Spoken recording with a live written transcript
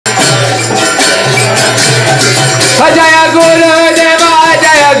Jaya Gurudeva,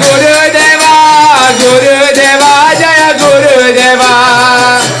 Jaya Gurudeva, Gurudeva, Jaya Gurudeva.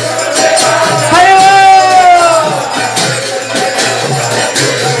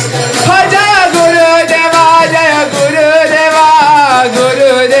 Jaya Gurudeva, Jaya Gurudeva,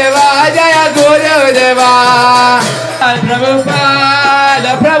 Gurudeva, Jaya Gurudeva.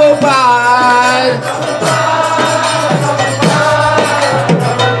 Prabhupada, Prabhupada.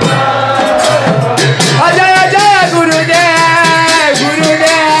 Jaya Jaya Gurudev,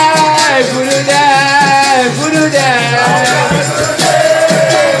 Gurudev, Gurudev, Gurudev.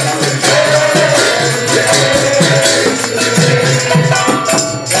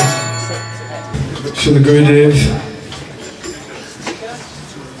 Srila Gurudev.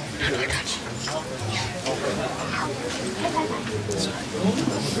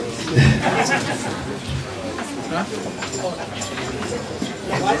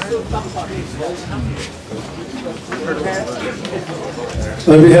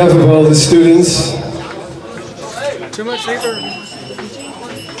 On behalf of all the students, too much paper.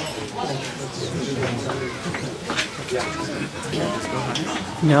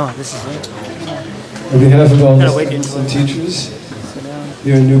 No, this is it. On behalf of all the students and teachers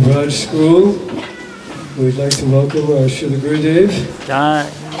here in New Braj School, we'd like to welcome our Srila Gurudev.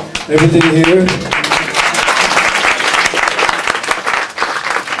 Everything here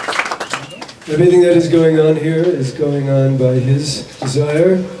everything that is going on here is going on by his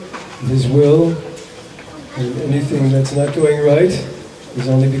desire, his will, and anything that's not going right is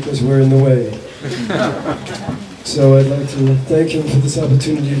only because we're in the way. So I'd like to thank him for this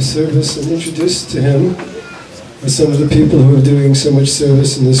opportunity of service and introduce to him some of the people who are doing so much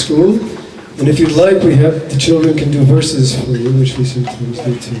service in the school. And if you'd like, the children can do verses for you, which we sometimes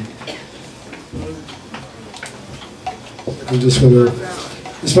do too. I just want to,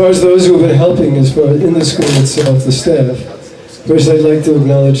 as far as those who have been helping as far in the school itself, the staff, first I'd like to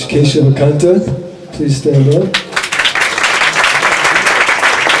acknowledge Keshava Kanta. Please stand up.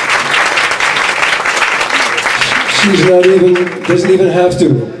 She's not even, doesn't even have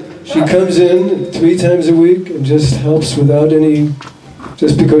to. She comes in 3 times a week and just helps without any,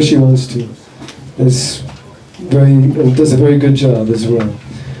 just because she wants to. That's and does a very good job as well.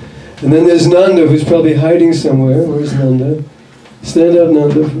 And then there's Nanda, who's probably hiding somewhere. Where's Nanda? Stand up,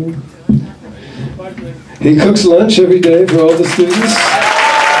 Nanda. He cooks lunch every day for all the students.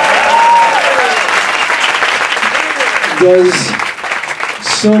 Does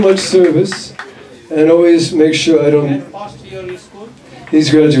so much service, and always makes sure I don't... He's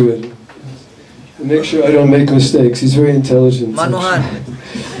graduated. And make sure I don't make mistakes. He's very intelligent. Manohan.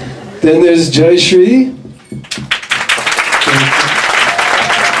 Then there's Jai Shri.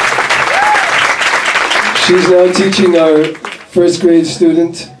 She's now teaching our first grade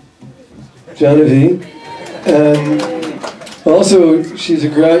student, Janavi. And also, she's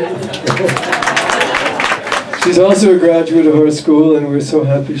also a graduate of our school, and we're so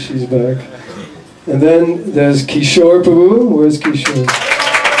happy she's back. And then there's Kishore Prabhu. Where's Kishore?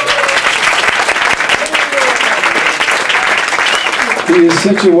 He is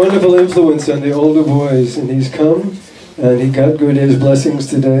such a wonderful influence on the older boys, and he's come, and he got Gurudev's blessings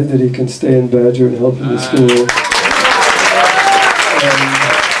today that he can stay in Badger and help in the school.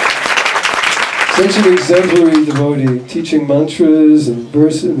 Such an exemplary devotee, teaching mantras and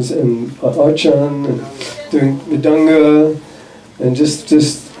verses and archan and doing mridanga, and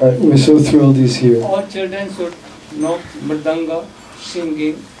we're so thrilled he's here. All children should know mridanga,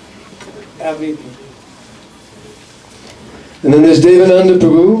 singing, everything. And then there's Devananda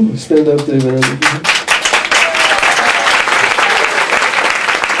Prabhu. Stand up, Devananda Prabhu.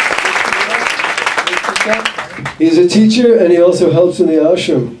 He's a teacher, and he also helps in the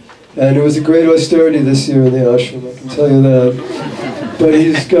ashram. And it was a great austerity this year in the ashram, I can tell you that. But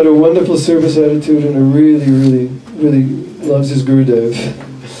he's got a wonderful service attitude and a really, really, really loves his Gurudev.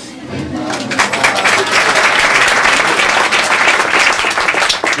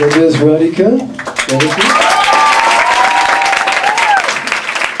 Then there's Radhika.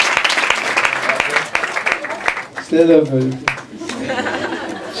 Stand up, Radhika.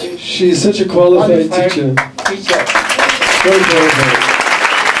 She's such a qualified teacher. Very qualified.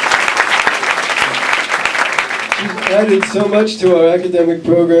 She's added so much to our academic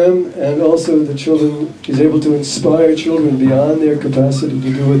program, and also the children, she's able to inspire children beyond their capacity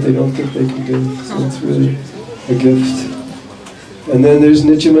to do what they don't think they can do. So it's really a gift. And then there's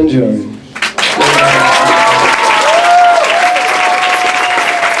Nitya Manjari.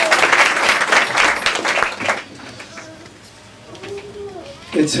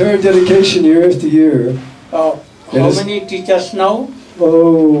 It's her dedication year after year. How many teachers now?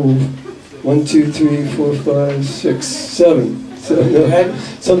 Oh, 1, 2, 3, 4, 5, 6, 7. So, no,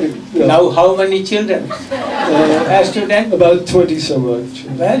 something. No. Now how many children? Students? About 20 some odd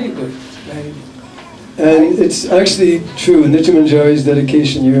children. Very good. Very good. And it's actually true, Nitya Manjari's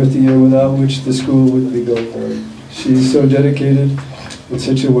dedication year after year, without which the school wouldn't be going on. She's so dedicated, and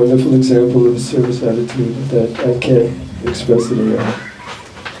such a wonderful example of a service attitude that I can't express it enough.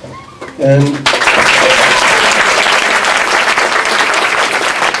 And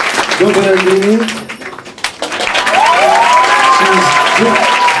Gopinandini,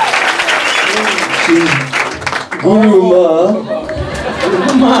 she's Guru Ma.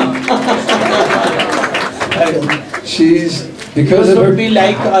 She's, because of her... should be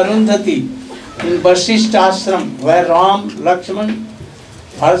like Arundhati in Vasishtha ashram, where Ram, Lakshman,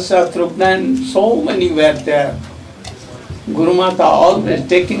 Harsha, Trugna, and so many were there. Guru Mata always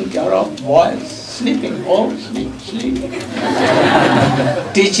taking care of boys, sleeping, all sleep.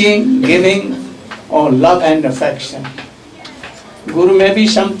 Teaching, giving, love and affection. Guru may be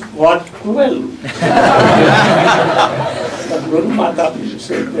somewhat cruel. But Guru Mata,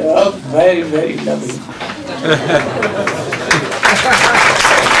 they are very, very loving.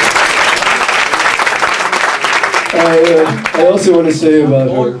 I also want to say about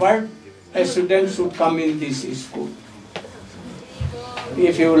Whole her. world, a student should come in this school.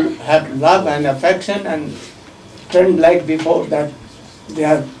 If you will have love and affection and trend like before that, they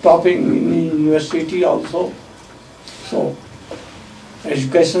are topping in university also. So,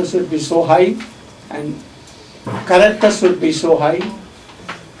 education should be so high and character should be so high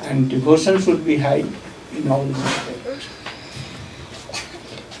and devotion should be high in all respects.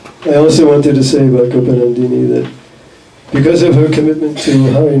 I also wanted to say about Gopinandini that because of her commitment to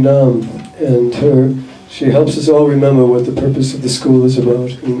Harinam and she helps us all remember what the purpose of the school is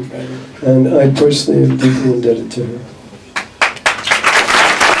about. And I personally am deeply indebted to her.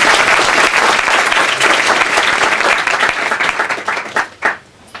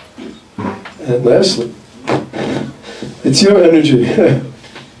 And lastly, it's your energy.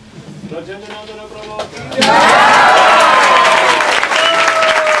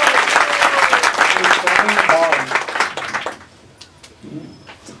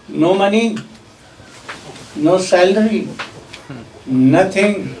 No money, no salary,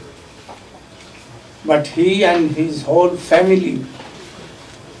 nothing. But he and his whole family,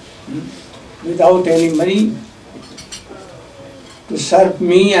 without any money, to serve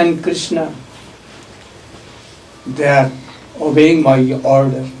me and Krishna, they are obeying my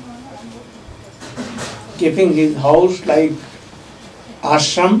order. Keeping his house like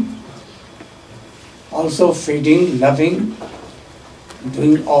ashram, also feeding, loving,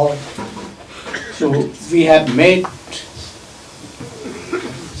 doing all. So we have made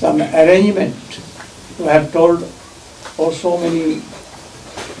some arrangement. We have told so many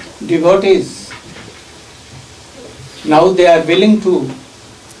devotees. Now they are willing to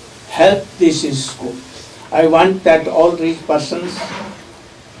help this school. I want that all rich persons,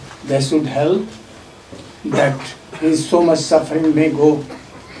 they should help, that his so much suffering may go.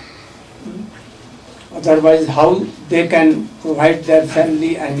 Otherwise, how they can provide their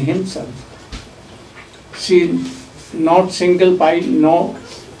family and himself? She not single pie, no,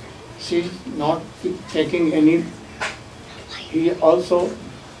 she not taking any. He also,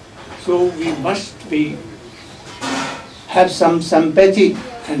 so we must be have some sympathy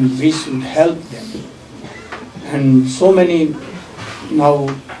and we should help them. And so many now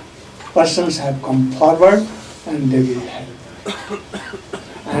persons have come forward and they will help.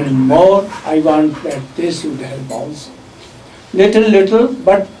 And more, I want that they should help also. Little,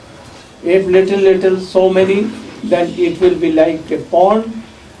 but if little, so many, then it will be like a pond,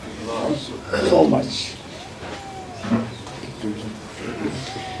 so much.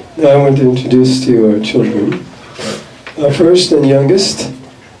 Now I want to introduce to you our children. Our first and youngest,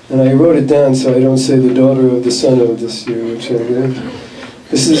 and I wrote it down so I don't say the daughter of the son of this year, which I did.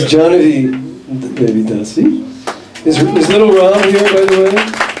 This is Janavi Baby Dasi. Is little Ram here, by the way?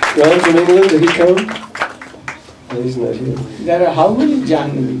 Ram from England, did he come? No, he's not here. There are how many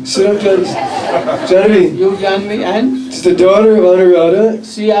Janvi? Sit up, Janavi. You Janvi and? It's the daughter of Anuradha.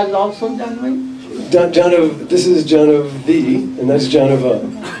 She is also Janvi? This is Janavi, and that's Janava.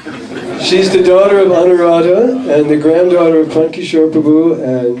 She's the daughter of Anuradha and the granddaughter of Pankishore Prabhu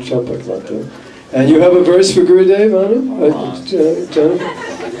and Champaklata. And you have a verse for Gurudeva, Anu? Janavi?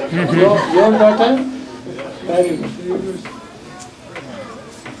 Your daughter? Very good.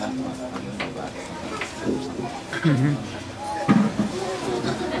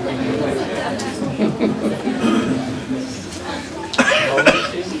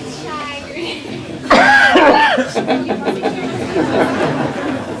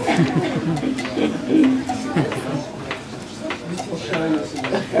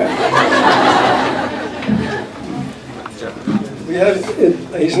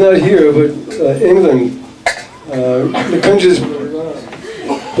 not here, but England. Nikunja's,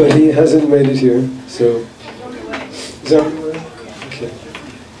 but he hasn't made it here. So, is that okay?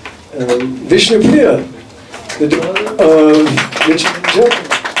 Vishnupriya, the daughter of Richard.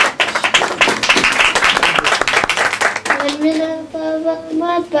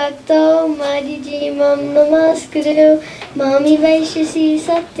 Bhakto Madhiji Mam Namaskuru Mami Vaishasi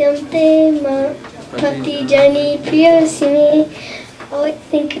Satyam Te Ma Bhakti Jani Priyasimi. I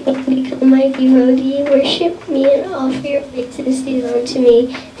think you can become my devotee, worship me and offer your obeisances unto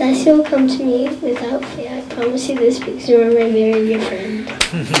me. Thus you'll come to me without fear. I promise you this because you are my very dear friend.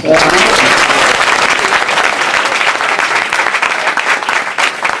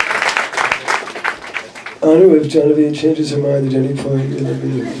 Anu, if Janavi changes her mind at any point, you'll let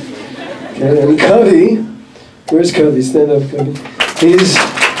me know. Okay, and Kavi, where's Kavi? Stand up, Kavi. He's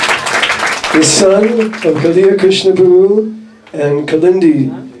the son of Kaliya Krishna Prabhu and Kalindi.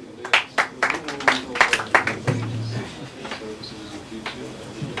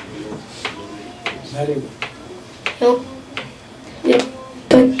 Nope. Yeah.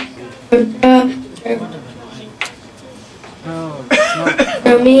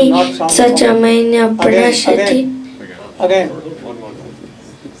 Rami Sachamanya Pranashati. Again.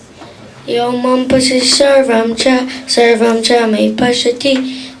 Yo mam sarvam cha me pashati.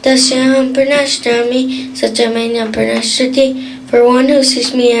 Dasyam pranashtami Sachamanya Pranashati. For one who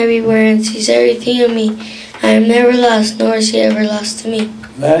sees me everywhere and sees everything in me, I am never lost, nor is he ever lost to me.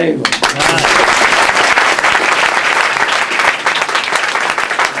 Very good.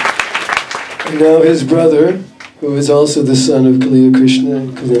 And now his brother, who is also the son of Kaliya Krishna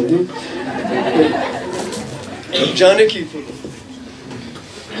and Kalindi, Janaki.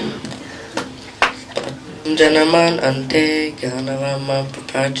 Janaman ante ganavama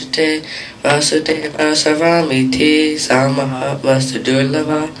prapajate vasudeva savamiti samaha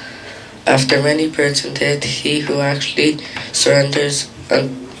vasudurlava. After many births and death, he who actually surrenders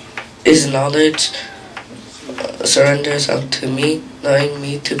his knowledge surrenders unto me, knowing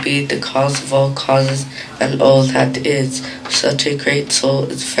me to be the cause of all causes and all that is. Such a great soul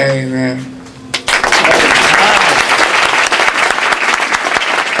is very rare.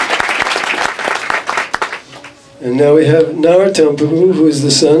 And now we have Narottam Prabhu, who is the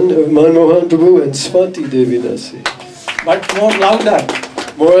son of Manmohan Prabhu and Swati Devi Dasi. But more louder.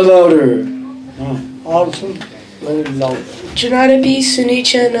 More louder. Also very loud. Janadapi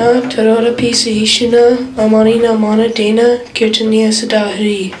Sunichana Tarodapi Sahishana Amanina Manadena Kirtaniya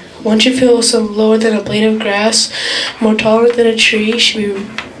Sadahari. One should feel some lower than a blade of grass, more tolerant than a tree, should be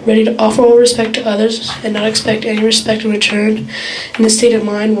ready to offer all respect to others and not expect any respect in return. In this state of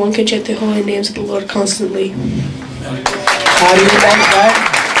mind, one can chant the holy names of the Lord constantly. Are you like that?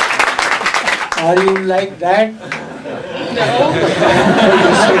 Are you like that?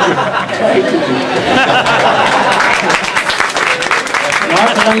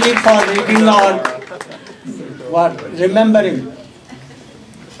 Not only for reading or what, remembering.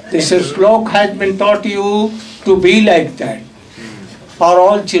 This slok has been taught you to be like that for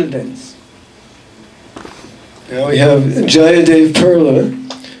all children. Now we have Jayadev Perla,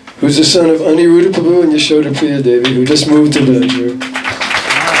 who's the son of Aniruddha Prabhu and Yashoda Priya Devi, who just moved to Bangalore.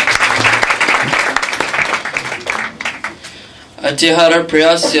 Atihara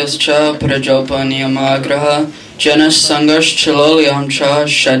Priyasyascha Prajopa Niyamagraha Janas Sangash Chalolyamcha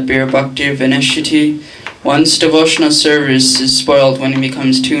Shadbir Bhaktir Vinishiti. One's devotional service is spoiled when he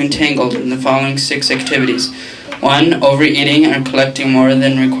becomes too entangled in the following 6 activities. 1. Overeating or collecting more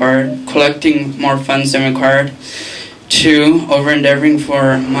funds than required. 2. Over-endeavoring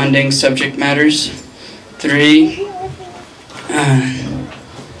for mundane subject matters. 3.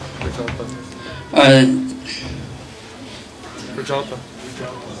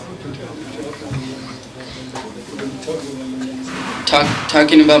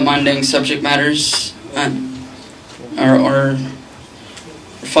 Talking about mundane subject matters, or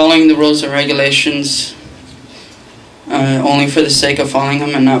following the rules and regulations only for the sake of following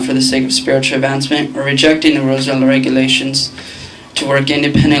them and not for the sake of spiritual advancement, or rejecting the rules and regulations to work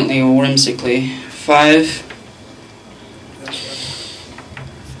independently or whimsically. 5.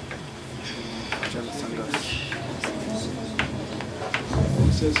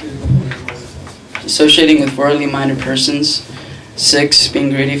 Associating with worldly minded persons. 6. Being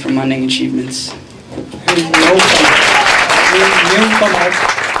greedy for mundane achievements.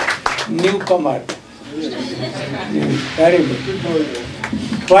 Newcomer. Very good.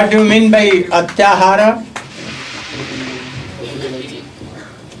 What do you mean by atyahara?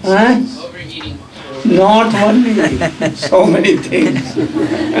 Overeating. Not only so many things.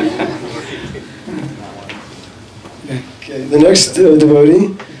 Okay, the next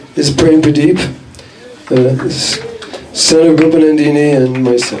devotee is Prem Pradeep, the son of Gopanandini and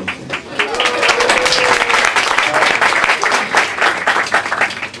myself.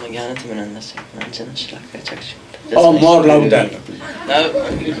 Oh, more louder.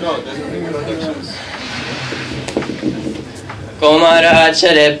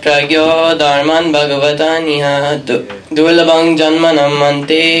 Komaracare pragyo dharman bhagavataniha durlabang janmanam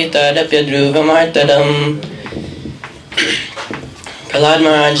mante tadapya dhruvamartadam. Prahlad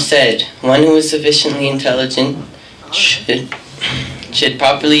Maharaj said, one who is sufficiently intelligent should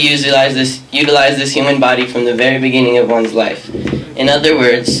properly utilize this human body from the very beginning of one's life. In other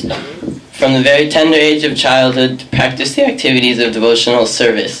words, from the very tender age of childhood to practice the activities of devotional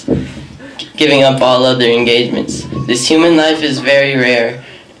service, giving up all other engagements. This human life is very rare,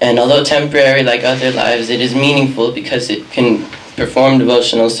 and although temporary like other lives, it is meaningful because it can perform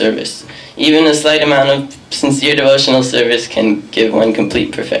devotional service. Even a slight amount of sincere devotional service can give one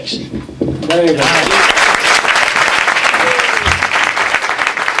complete perfection. Very good.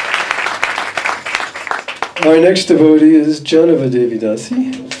 Our next devotee is Janava Devi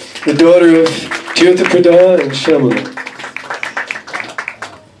Dasi, the daughter of Tirthaprada and Shamala.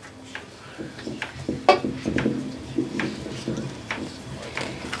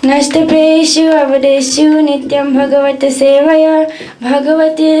 Nashtapreshu avadeshu nityam bhagavata sevaya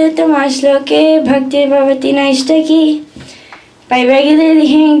bhagavati tamashloke bhakti bhavati naishtaki. By regularly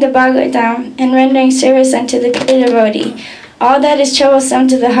hearing the Bhagavatam and rendering service unto the pure devotee, all that is troublesome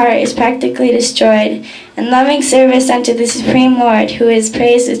to the heart is practically destroyed, and loving service unto the Supreme Lord, who is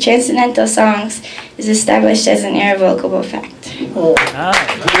praised with transcendental songs, is established as an irrevocable fact. Oh, we are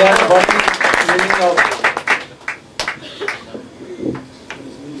what is meaning of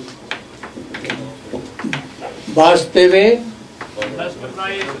Vasudeva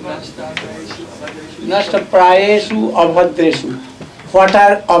Nashtaprayeshu Abhadreshu. What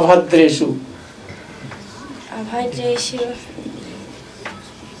are Abhadreshu? Abhadreshu.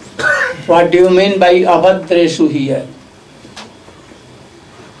 What do you mean by Abhadreshu here?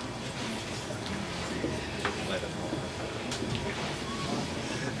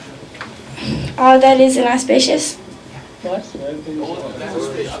 All that is inauspicious. What?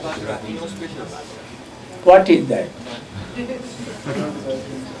 What is that?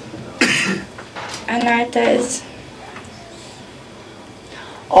 Anarthas.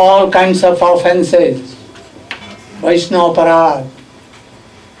 All kinds of offenses, Vaishnava Parad,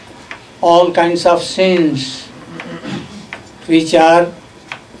 all kinds of sins which are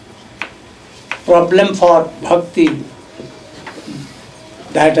problem for bhakti,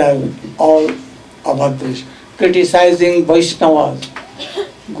 that are all abhadresh. Criticizing Vaishnavas,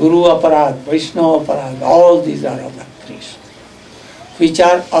 Guru Aparad, Vaishnava Aparad, all these are abhadresh, which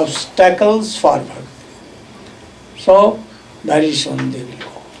are obstacles for bhakti. So, very soon they will go.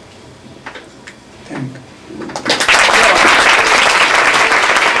 Thank you.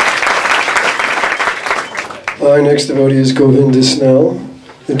 Our next devotee is Govinda Snell,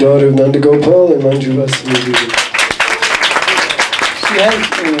 the daughter of Nandagopal and Manju Vasudeva. She has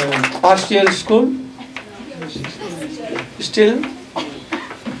first year school, still.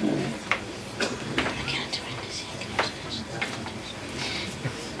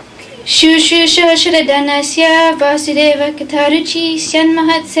 Shushusha Shradanasya Vasudeva Kataruchi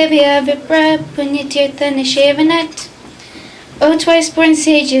Syanmahat Sevya Vipra Punyatirtha Nishevanat. O twice born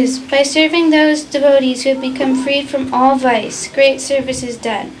sages, by serving those devotees who have become freed from all vice, great service is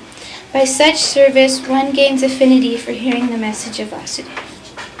done. By such service, one gains affinity for hearing the message of Vasudeva.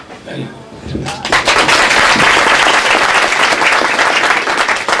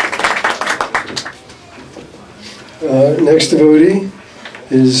 Next devotee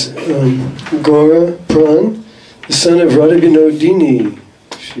is Gaura Pran, the son of Radha Vinodini.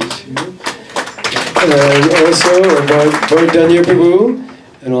 She's here. And also of Vardanya Prabhu,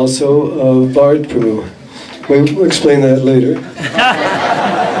 and also of Bard Prabhu. We'll explain that later.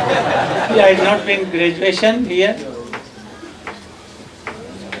 Yeah, it's not been graduation here.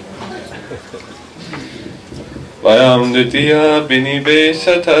 Vayam dutiya binibe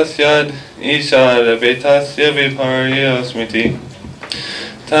satasyad ishara betasya viparya smiti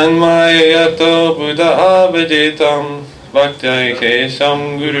tanmaya yato buddha abhajitam bhaktya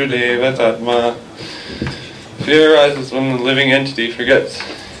kesham Gurudeva tatma. Fear arises when the living entity forgets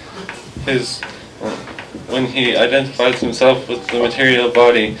when he identifies himself with the material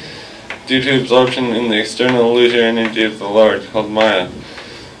body due to absorption in the external illusory energy of the Lord, called Maya.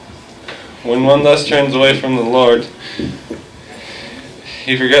 When one thus turns away from the Lord,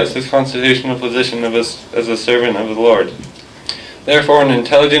 he forgets his constitutional position as a servant of the Lord. Therefore, an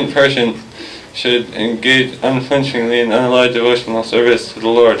intelligent person should engage unflinchingly in unalloyed devotional service to the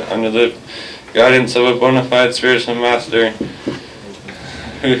Lord under the guidance of a bona fide spiritual master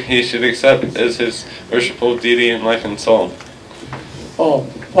who he should accept as his worshipful deity in life and soul. Oh,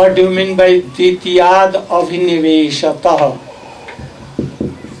 what do you mean by Ditiyad Aviniveshataha?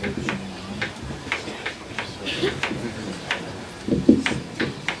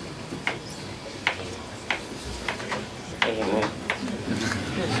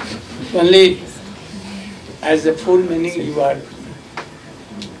 Only as the full meaning you are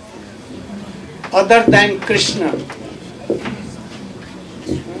other than Krishna.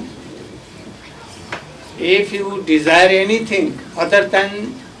 If you desire anything other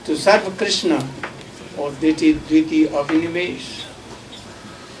than to serve Krishna, or Diti Avinivesh.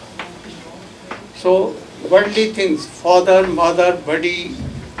 So worldly things, father, mother, body,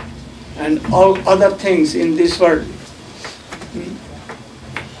 and all other things in this world,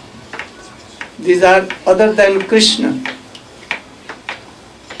 these are other than Krishna.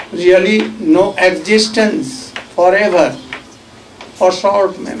 Really no existence forever for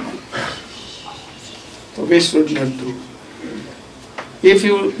short moment. So we should not do. If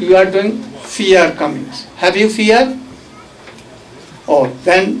you are doing, fear comes. Have you fear? Oh,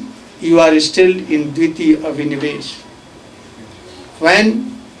 then you are still in Dviti Avinivesh.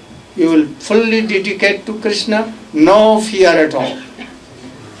 When you will fully dedicate to Krishna, no fear at all.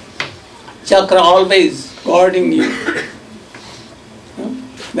 Chakra always guarding you.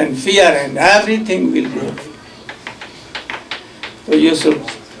 Then fear and everything will go. So you should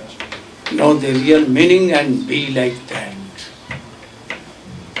know the real meaning and be like that.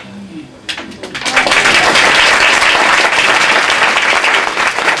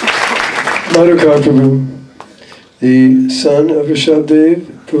 Madhukar Prabhu, the son of Rishabdev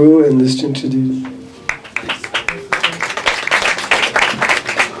Prabhu and listening to the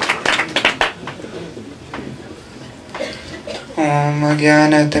Om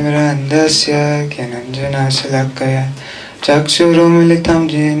Jnanatimrandasya Gyananjana Shalakaya Chakshurumilitam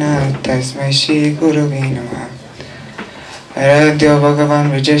Jena Tasmai Shri Guruve Namah Aradhya Bhagavan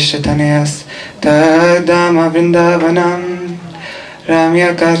Vijeshtatanayas Tadama Vrindavanam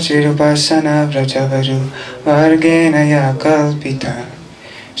Ramya Kachirupasana Vrajavaru Vargenaya Kalpita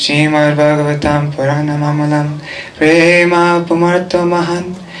Srimad Bhagavatam Puranam Amalam Prema Pumarto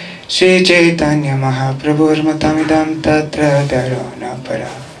Mahan Shri Chaitanya Mahaprabhur Matamidam Tatra Dharana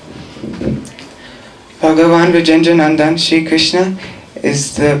Para. Bhagavan Vijenjanandan Shri Krishna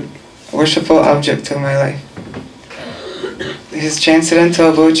is the worshipful object of my life. His transcendental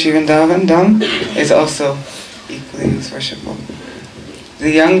abode Shri Vrindavan Dham is also equally as worshipful. The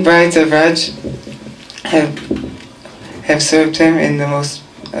young brides of Raj have served him in the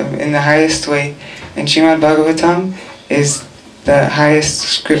highest way, and Srimad Bhagavatam is the highest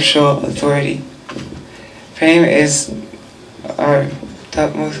scriptural authority. Prem is our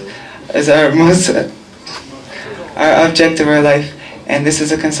object of our life, and this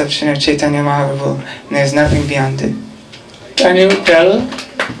is a conception of Chaitanya Mahaprabhu, and there's nothing beyond it. Can you tell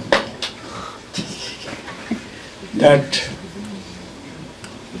that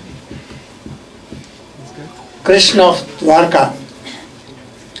Krishna of Dwarka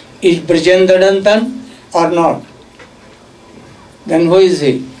is Brajendadantan or not? Then who is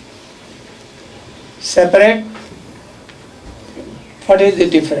he? Separate? What is the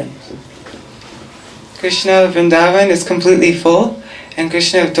difference? Krishna of Vrindavan is completely full, and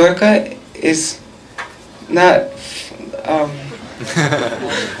Krishna of Dwarka is not.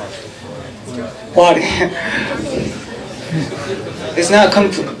 What? It's not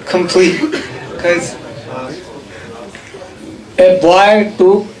complete, because a boy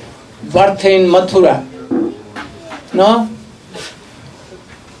took birth in Mathura, no?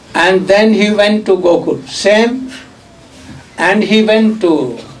 And then he went to Gokul, same, and he went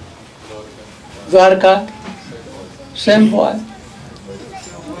to Dwarka, same boy.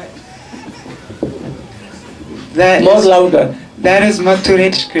 that More is, louder. that is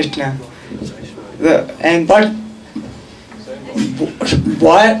Mathurech Krishna. But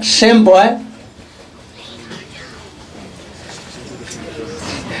boy, same boy.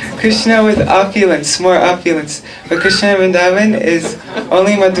 Krishna with opulence, more opulence. But Krishna Vrindavan is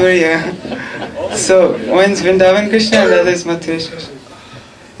only Madhurya. So one's Vrindavan Krishna and the other is Mathurya Krishna.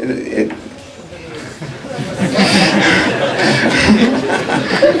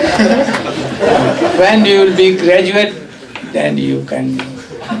 When you will be graduate, then you can.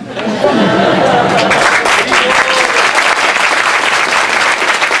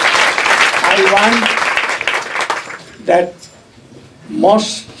 I want that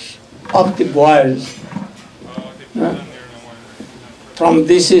most of the boys from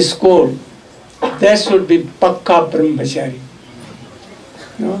this school that should be Pakka Brahmachari.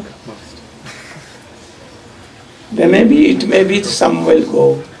 No? It may be some will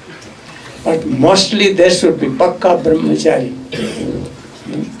go, but mostly there should be Pakka Brahmachari.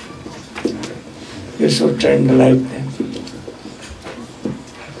 You should trend like them.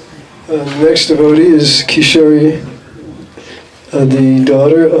 Next devotee is Kishori, the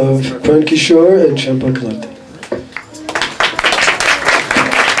daughter of Pran Kishore and Champakalat.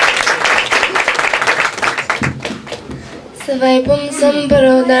 Savaipam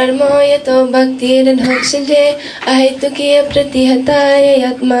samparo dharmo yato bhaktiran hokshaje ahitukiya pratihataya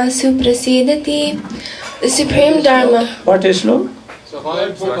yatma suprasidati. The supreme dharma. What is slow?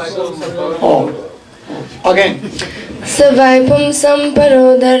 Oh, again. Savaipam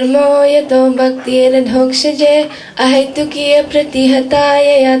samparo dharmo yato bhaktiran hokshaje ahitukiya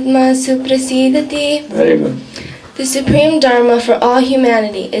pratihataya yatma suprasidati. Very good. The supreme dharma for all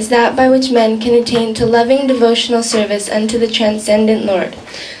humanity is that by which men can attain to loving devotional service unto the transcendent Lord.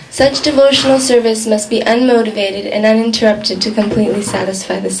 Such devotional service must be unmotivated and uninterrupted to completely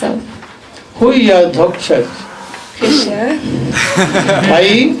satisfy the self. Who is your Dhaksha? Krishna.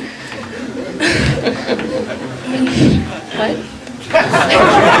 Why? What?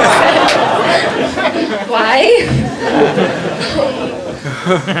 Why?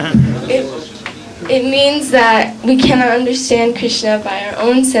 It means that we cannot understand Krishna by our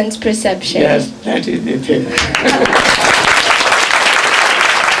own sense perception. Yes, that is the thing.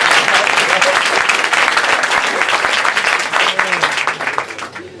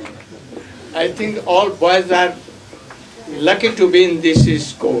 I think all boys are lucky to be in this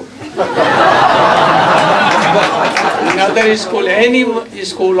school. In other school, any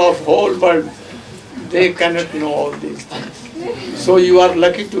school of whole world, they cannot know all these things. So you are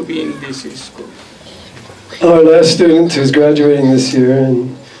lucky to be in this school. Our last student who's graduating this year,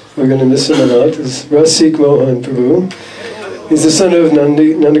 and we're going to miss him a lot, is Rasik Mohan Prabhu. He's the son of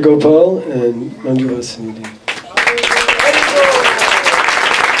Nandagopal and Manjuvasanidhi.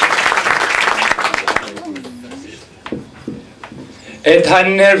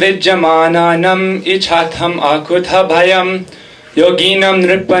 Ethanir Vidyamananam Ichatham Akutha Bhayam Yoginam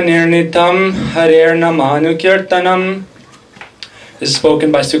Nripanirnitam Harer Namanu Kirtanam. This is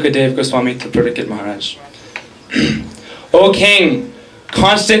spoken by Sukadeva Goswami to Pradikit Maharaj. O King,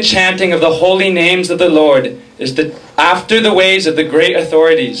 constant chanting of the holy names of the Lord is after the ways of the great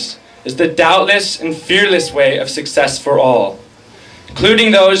authorities, is the doubtless and fearless way of success for all,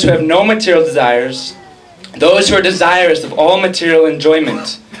 including those who have no material desires, those who are desirous of all material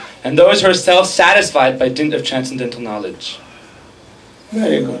enjoyment, and those who are self-satisfied by dint of transcendental knowledge.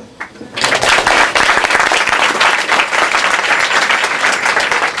 Very good.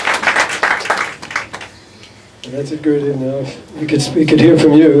 That's it, Gurudeva. Now, if we could hear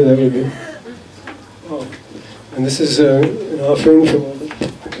from you, that would be. Oh. And this is an offering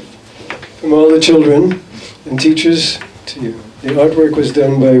from all the children and teachers to you. The artwork was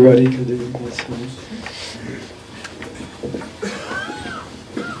done by Radhika Devi.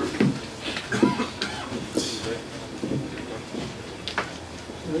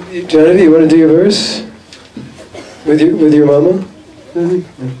 Janavi, you want to do your verse with your mama?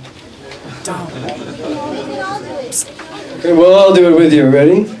 Okay, we'll all do it with you.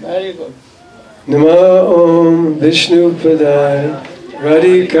 Ready? Very good. Nama Om Vishnu Padaya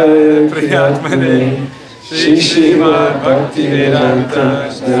Radhikaya Priyatmane Shri Srimad Bhakti Vedanta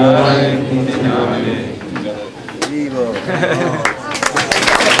Narayan Namane.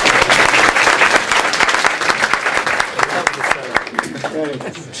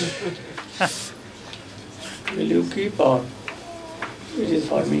 Will you keep or it is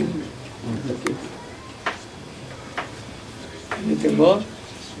for me? Anything more?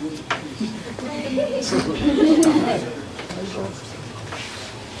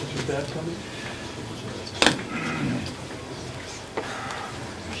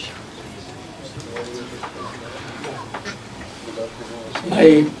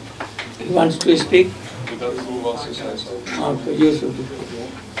 He wants to speak? Okay, you should.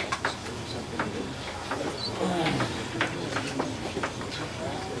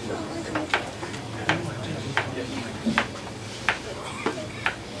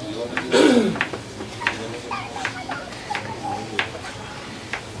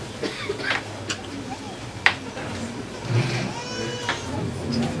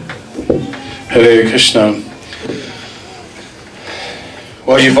 Hare Krishna.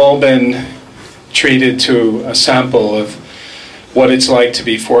 Well, you've all been treated to a sample of what it's like to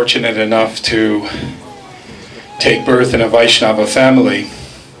be fortunate enough to take birth in a Vaishnava family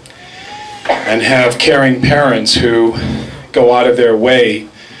and have caring parents who go out of their way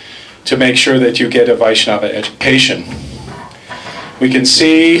to make sure that you get a Vaishnava education. We can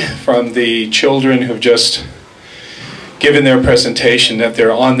see from the children who've just given their presentation that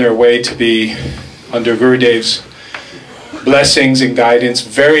they're on their way to be, under Gurudev's blessings and guidance,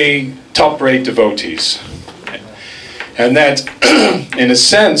 very top-rate devotees. And that, in a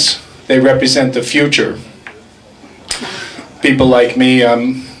sense, they represent the future. People like me,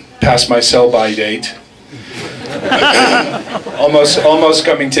 I'm past my sell-by date. almost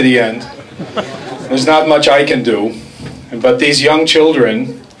coming to the end. There's not much I can do. But these young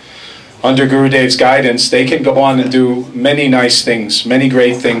children, under Gurudev's guidance, they can go on and do many nice things, many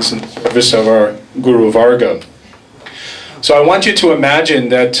great things in the service of our Guru Varga. So I want you to imagine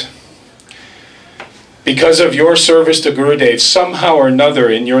that because of your service to Gurudev, somehow or another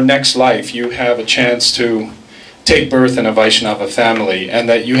in your next life you have a chance to take birth in a Vaishnava family, and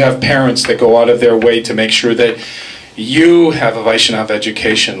that you have parents that go out of their way to make sure that you have a Vaishnava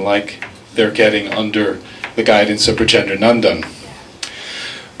education like they're getting under the guidance of Brajendra Nandan.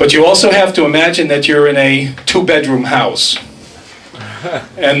 But you also have to imagine that you're in a 2-bedroom house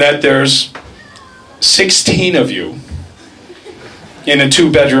and that there's 16 of you in a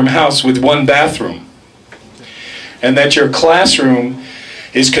 2-bedroom house with 1 bathroom, and that your classroom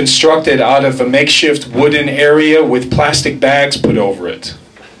is constructed out of a makeshift wooden area with plastic bags put over it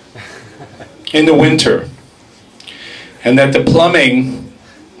in the winter, and that the plumbing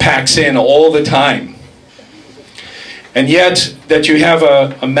packs in all the time. And yet that you have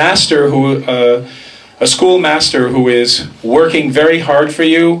a master who, a schoolmaster who is working very hard for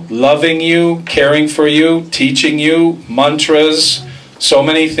you, loving you, caring for you, teaching you mantras, so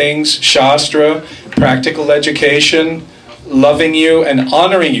many things, Shastra, practical education, loving you and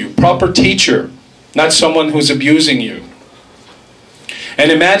honoring you, proper teacher, not someone who's abusing you.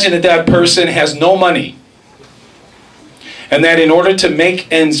 And imagine that that person has no money, and that in order to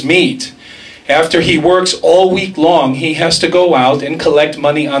make ends meet, after he works all week long, he has to go out and collect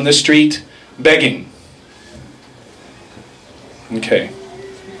money on the street begging. Okay.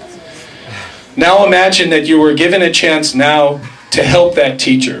 Now imagine that you were given a chance now to help that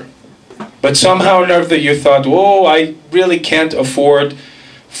teacher. But somehow or another you thought, oh, I really can't afford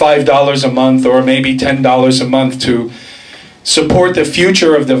 $5 a month or maybe $10 a month to support the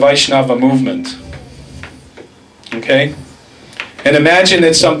future of the Vaishnava movement. Okay? And imagine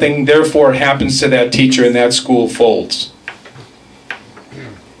that something therefore happens to that teacher and that school folds.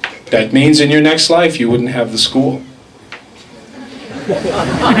 That means in your next life you wouldn't have the school.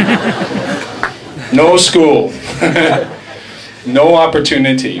 No school. No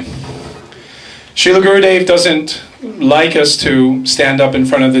opportunity. Srila Gurudev doesn't like us to stand up in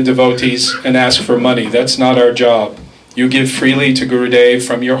front of the devotees and ask for money. That's not our job. You give freely to Gurudev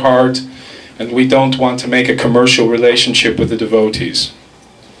from your heart, and we don't want to make a commercial relationship with the devotees.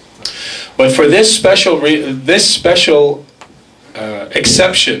 But for this special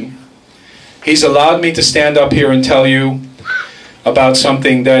exception, he's allowed me to stand up here and tell you about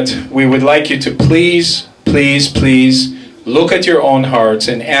something that we would like you to please, please, please look at your own hearts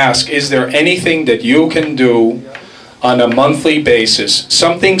and ask, is there anything that you can do on a monthly basis?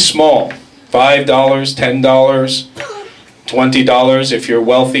 Something small, $5, $10, $20, if you're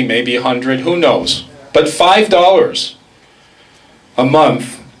wealthy, maybe $100, who knows? But $5 a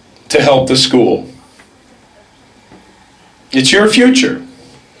month to help the school. It's your future,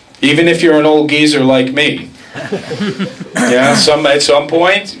 even if you're an old geezer like me. Yeah, at some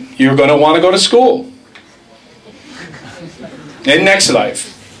point, you're going to want to go to school. In next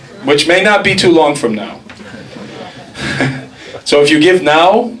life, which may not be too long from now. So if you give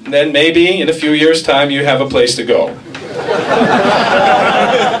now, then maybe in a few years' time you have a place to go.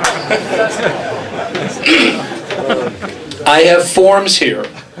 I have forms here.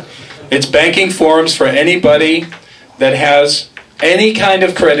 It's banking forms for anybody that has any kind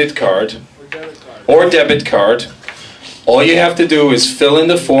of credit card or debit card. All you have to do is fill in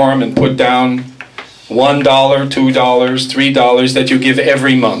the form and put down $1, $2, $3 that you give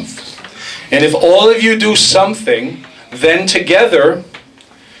every month. And if all of you do something, then together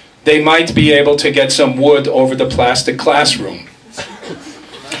they might be able to get some wood over the plastic classroom.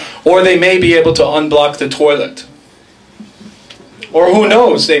 Or they may be able to unblock the toilet. Or who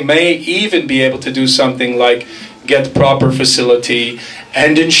knows, they may even be able to do something like get proper facility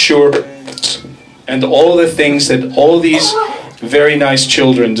and insurance and all the things that all these very nice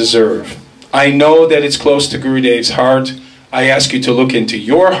children deserve. I know that it's close to Gurudev's heart. I ask you to look into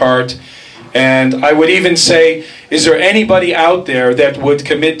your heart. And I would even say, is there anybody out there that would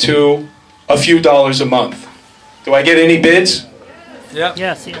commit to a few dollars a month? Do I get any bids? Yeah.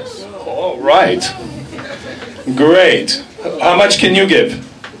 Yes, yes. All right. Great. How much can you give?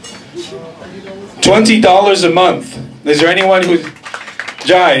 $20 a month. Is there anyone who...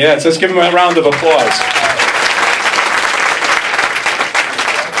 Jai, yes, let's give him a round of applause.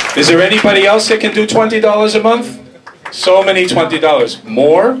 Is there anybody else that can do $20 a month? So many $20.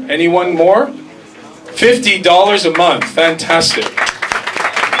 More? Anyone more? $50 a month. Fantastic.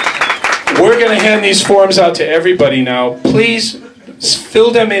 We're going to hand these forms out to everybody now. Please fill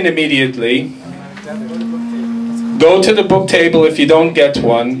them in immediately. Go to the book table if you don't get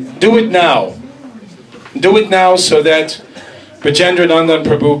one. Do it now. Do it now so that Brajendra Nandan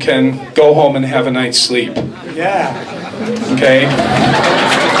Prabhu can go home and have a night's sleep. Yeah. Okay?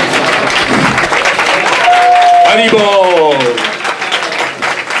 Haribol!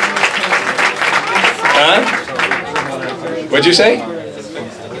 Huh? What'd you say?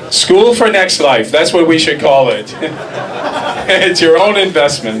 School for next life. That's what we should call it. It's your own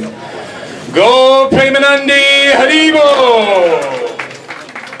investment. Go Premanandi Haribol!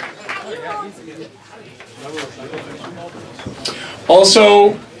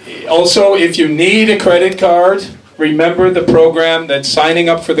 Also, if you need a credit card, remember the program that signing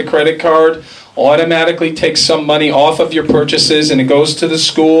up for the credit card automatically takes some money off of your purchases and it goes to the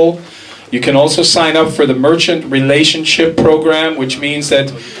school. You can also sign up for the merchant relationship program, which means that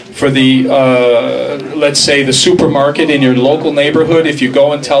for the, let's say, the supermarket in your local neighborhood, if you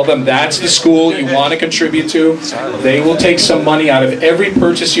go and tell them that's the school you want to contribute to, they will take some money out of every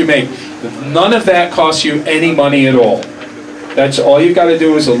purchase you make. None of that costs you any money at all. That's all you got to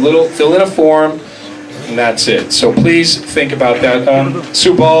do is fill in a form, and that's it. So please think about that.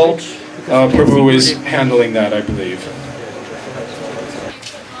 Subal Prabhu is handling that, I believe.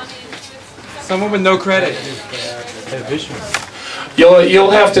 Someone with no credit.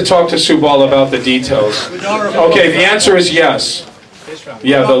 You'll have to talk to Subal about the details. Okay, the answer is yes.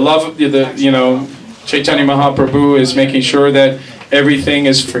 Yeah, the love, Chaitanya Mahaprabhu is making sure that everything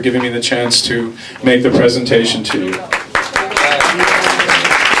is for giving me the chance to make the presentation to you.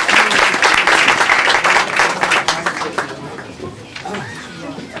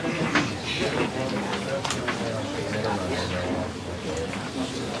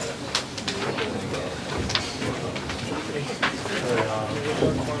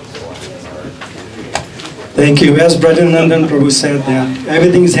 Thank you. As Brother Nandan Prabhu said, that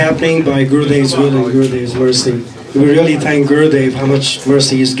everything is happening by Gurudev's will and Gurudev's mercy. We really thank Gurudev how much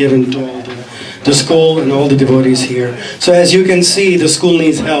mercy is given to all the school and all the devotees here. So as you can see, the school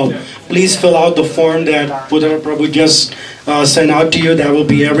needs help. Please fill out the form that Buddha Prabhu just sent out to you. That will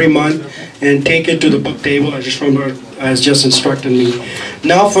be every month. And take it to the book table. I just remember as just instructed me.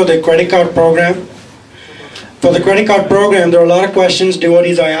 Now for the credit card program. For the credit card program, there are a lot of questions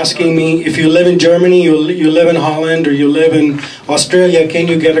devotees are asking me. If you live in Germany, you live in Holland, or you live in Australia, can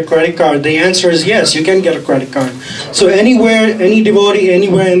you get a credit card? The answer is yes, you can get a credit card. So anywhere, any devotee,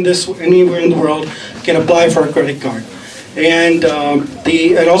 anywhere in the world can apply for a credit card. And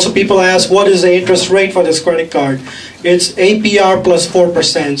also people ask, what is the interest rate for this credit card? It's APR plus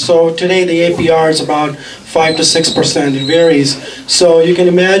 4%. So today the APR is about 5 to 6%. It varies. So you can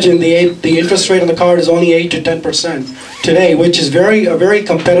imagine the interest rate on the card is only 8 to 10% today, which is a very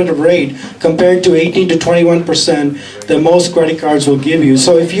competitive rate compared to 18 to 21% that most credit cards will give you.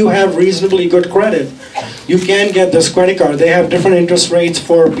 So if you have reasonably good credit, you can get this credit card. They have different interest rates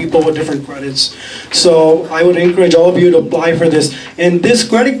for people with different credits. So I would encourage all of you to apply for this. And this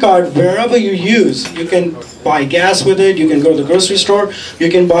credit card, wherever you use, you can buy gas with it, you can go to the grocery store, you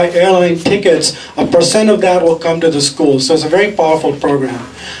can buy airline tickets. A % of that will come to the school. So it's a very powerful program.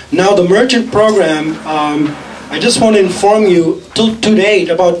 Now the merchant program, I just want to inform you, to date,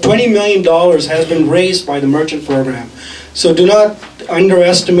 about $20 million has been raised by the merchant program. So do not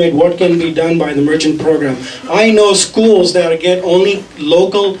underestimate what can be done by the merchant program. I know schools that get only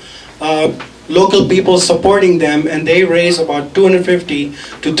local people supporting them, and they raise about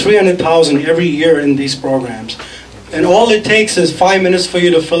 $250,000 to $300,000 every year in these programs. And all it takes is 5 minutes for you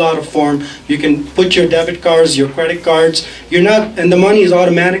to fill out a form. You can put your debit cards, your credit cards. And the money is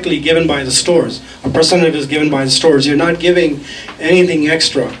automatically given by the stores. A percentage is given by the stores. You're not giving anything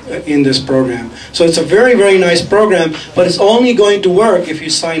extra in this program. So it's a very, very nice program, but it's only going to work if you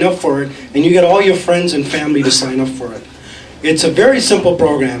sign up for it and you get all your friends and family to sign up for it. It's a very simple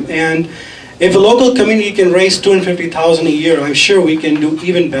program. And if a local community can raise $250,000 a year, I'm sure we can do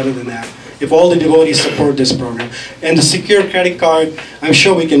even better than that if all the devotees support this program. And the secure credit card, I'm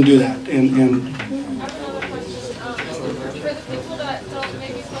sure we can do that. For the people that don't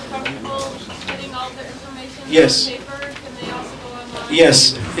maybe feel comfortable putting all the information Yes. on paper, can they also go online?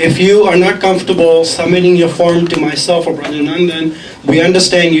 Yes. If you are not comfortable submitting your form to myself or Brother Nandan, we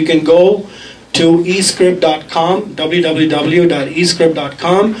understand you can go to escript.com,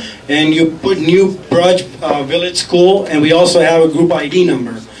 www.escript.com, and you put New Braj Village School, and we also have a group ID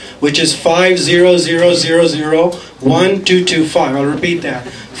number, which is 500001225. I'll repeat that.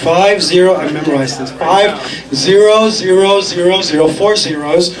 I memorized this.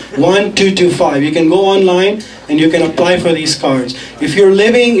 50000401225. You can go online and you can apply for these cards. If you're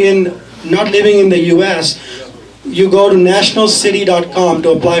not living in the US, you go to nationalcity.com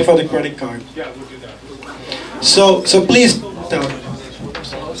to apply for the credit card. Yeah, we'll do that. So please don't.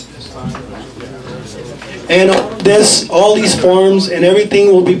 And all these forms and everything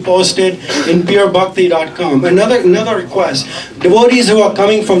will be posted in PureBhakti.com. Another request: devotees who are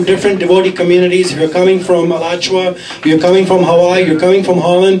coming from different devotee communities, if you're coming from Alachua, you're coming from Hawaii, you're coming from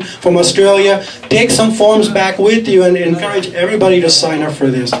Holland, from Australia, take some forms back with you and encourage everybody to sign up for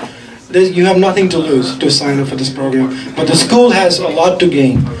this. You have nothing to lose to sign up for this program, but the school has a lot to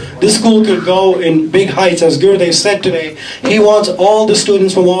gain. This school could go in big heights, as Gurudev said today. He wants all the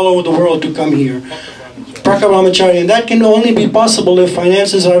students from all over the world to come here. Prakaramacharya, and that can only be possible if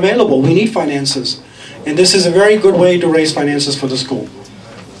finances are available. We need finances. And this is a very good way to raise finances for the school.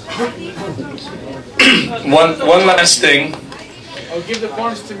 One last thing. Oh, give the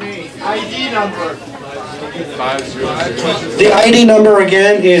forms to me. ID number. The ID number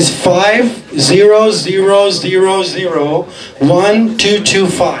again is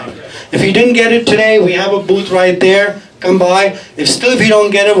 500001225. If you didn't get it today, we have a booth right there. Come by. If you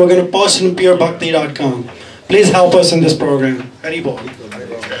don't get it, we're going to post it on PureBhakti.com. Please help us in this program. Haribol.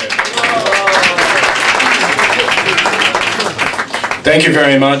 Thank you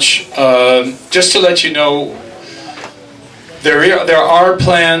very much. Just to let you know, there are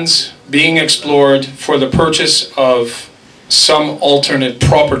plans being explored for the purchase of some alternate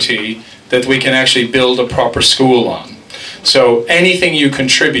property that we can actually build a proper school on. So anything you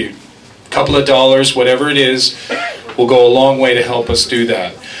contribute, a couple of dollars, whatever it is, will go a long way to help us do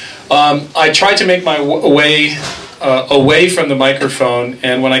that. I tried to make my way away from the microphone,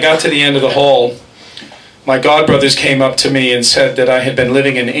 and when I got to the end of the hall, my godbrothers came up to me and said that I had been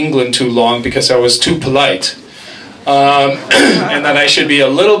living in England too long because I was too polite, and that I should be a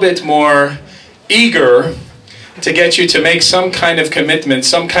little bit more eager to get you to make some kind of commitment,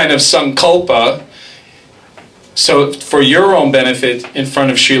 some kind of sankalpa, so for your own benefit in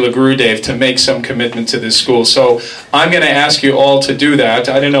front of Srila Gurudev, to make some commitment to this school. So I'm going to ask you all to do that.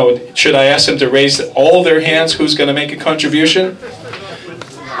 I don't know, should I ask them to raise all their hands? Who's going to make a contribution?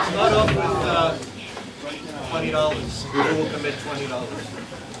 Start off with $20. We will commit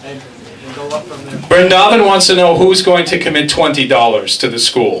 $20 and go up from there. Vrindavan wants to know who's going to commit $20 to the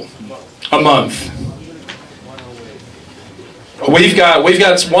school a month. We've got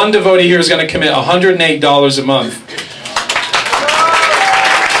one devotee here who's going to commit $108 a month.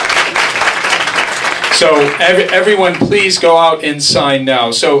 So everyone, please go out and sign now.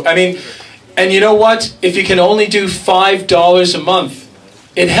 So I mean, and you know what? If you can only do $5 a month,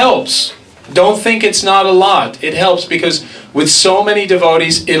 it helps. Don't think it's not a lot. It helps because with so many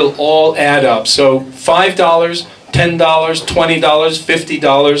devotees, it'll all add up. So $5, $10, $20,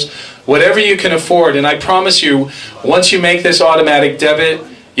 $50. Whatever you can afford, and I promise you, once you make this automatic debit,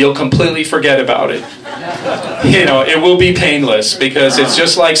 you'll completely forget about it. You know, it will be painless because it's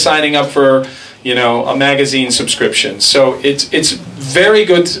just like signing up for, you know, a magazine subscription. So it's very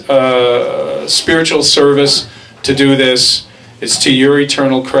good spiritual service to do this. It's to your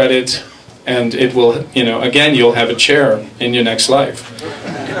eternal credit, and it will, you know, again, you'll have a chair in your next life.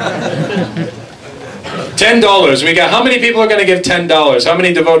 $10. We got, how many people are going to give $10? How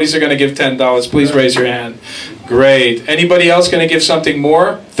many devotees are going to give $10? Please raise your hand. Great. Anybody else going to give something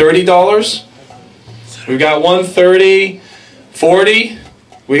more? $30? We got 130, 40.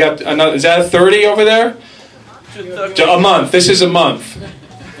 We got another. Is that a 30 over there? A month. This is a month.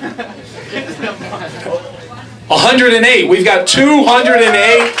 108. We've got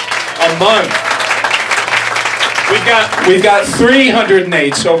 208 a month. We've got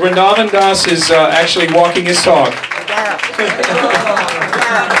 308, so Vrindavan Das is actually walking his talk.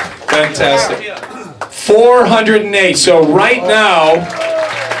 Fantastic. 408, so right now...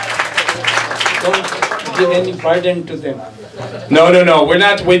 Don't give any burden to them. No,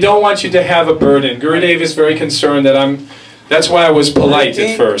 we don't want you to have a burden. Gurudev is very concerned that that's why I was polite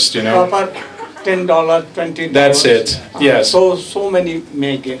at first, you know. Proper $10, $20. That's it, yes. So many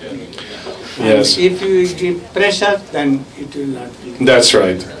make it. Yes. If you give pressure, then it will not be. That's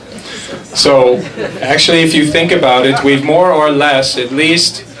right. So, actually, if you think about it, we've more or less, at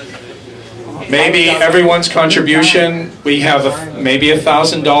least, maybe everyone's contribution, we have maybe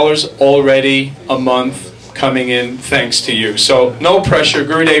 $1,000 already a month coming in thanks to you. So no pressure.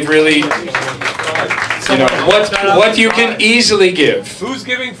 Gurudev really, you know, what you can easily give. Who's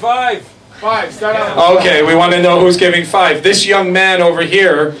giving 5? 5. Start out. Okay, we want to know who's giving 5. This young man over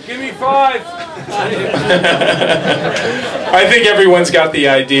here. Give me 5. I think everyone's got the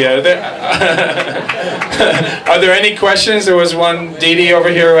idea. Are there any questions? There was one Didi over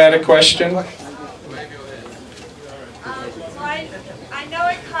here who had a question. So I know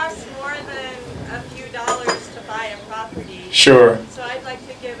it costs more than a few dollars to buy a property. Sure. So I'd like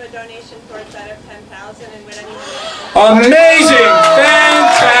to give a donation towards that of 10,000, and would anyone like to? Amazing!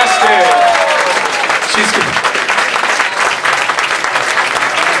 Fantastic! She's good.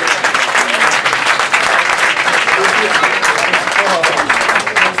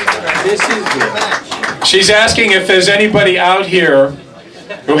 She's asking if there's anybody out here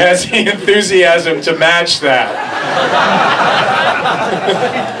who has the enthusiasm to match that.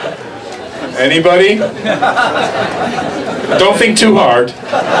 Anybody? Don't think too hard.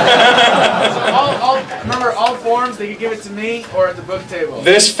 Remember, all forms, they can give it to me or at the book table.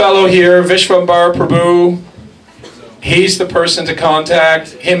 This fellow here, Vishwambar Prabhu, he's the person to contact.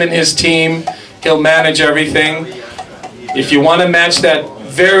 Him and his team, he'll manage everything. If you want to match that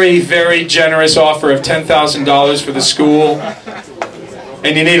very, very generous offer of $10,000 for the school,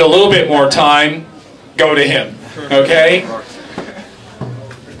 and you need a little bit more time, go to him. Okay?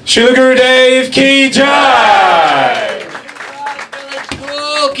 Srila Gurudev Ki Jai!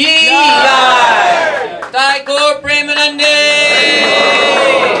 Ki Jai! Thai Gaur Premanande!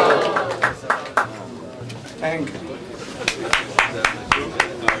 Thank you.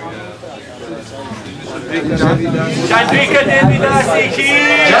 Chandrika Devi Dasi Ki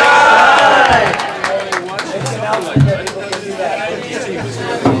Jai!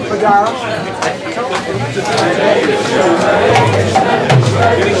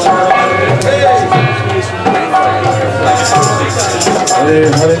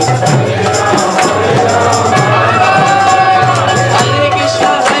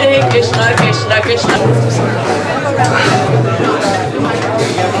 Hare Krishna, Krishna Krishna.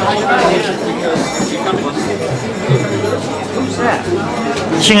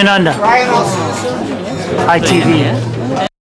 Shingananda. ITV.